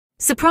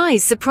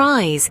Surprise,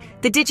 surprise!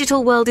 The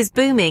digital world is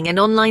booming and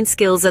online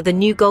skills are the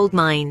new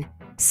goldmine.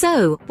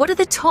 So, what are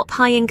the top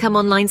high-income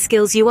online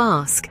skills, you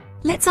ask?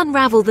 Let's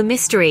unravel the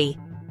mystery.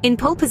 In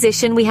pole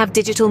position, we have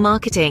digital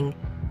marketing.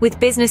 With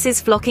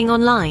businesses flocking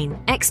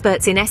online,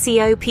 experts in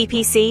SEO,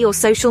 PPC, or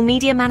social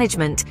media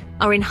management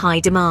are in high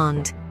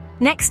demand.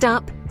 Next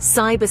up,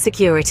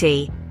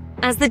 cybersecurity.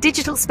 As the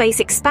digital space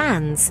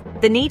expands,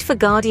 the need for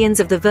guardians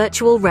of the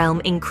virtual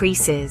realm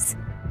increases.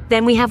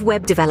 Then we have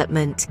web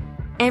development.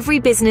 Every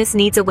business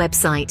needs a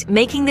website,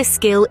 making this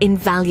skill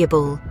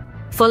invaluable.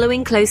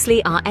 Following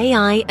closely are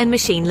AI and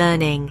machine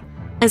learning.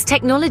 As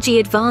technology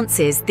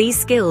advances, these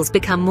skills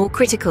become more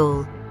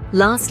critical.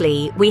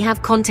 Lastly, we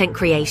have content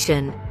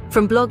creation.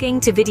 From blogging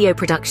to video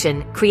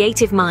production,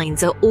 creative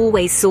minds are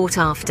always sought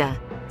after.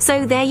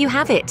 So there you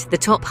have it, the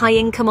top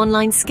high-income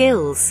online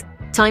skills.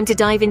 Time to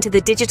dive into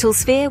the digital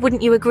sphere,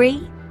 wouldn't you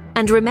agree?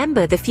 And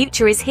remember, the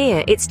future is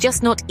here, it's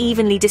just not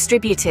evenly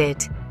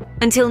distributed.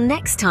 Until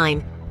next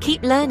time,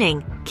 keep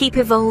learning, keep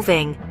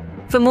evolving.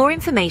 For more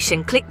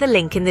information, click the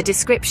link in the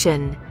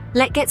description.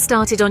 Let's get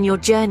started on your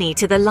journey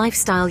to the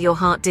lifestyle your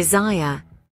heart desire.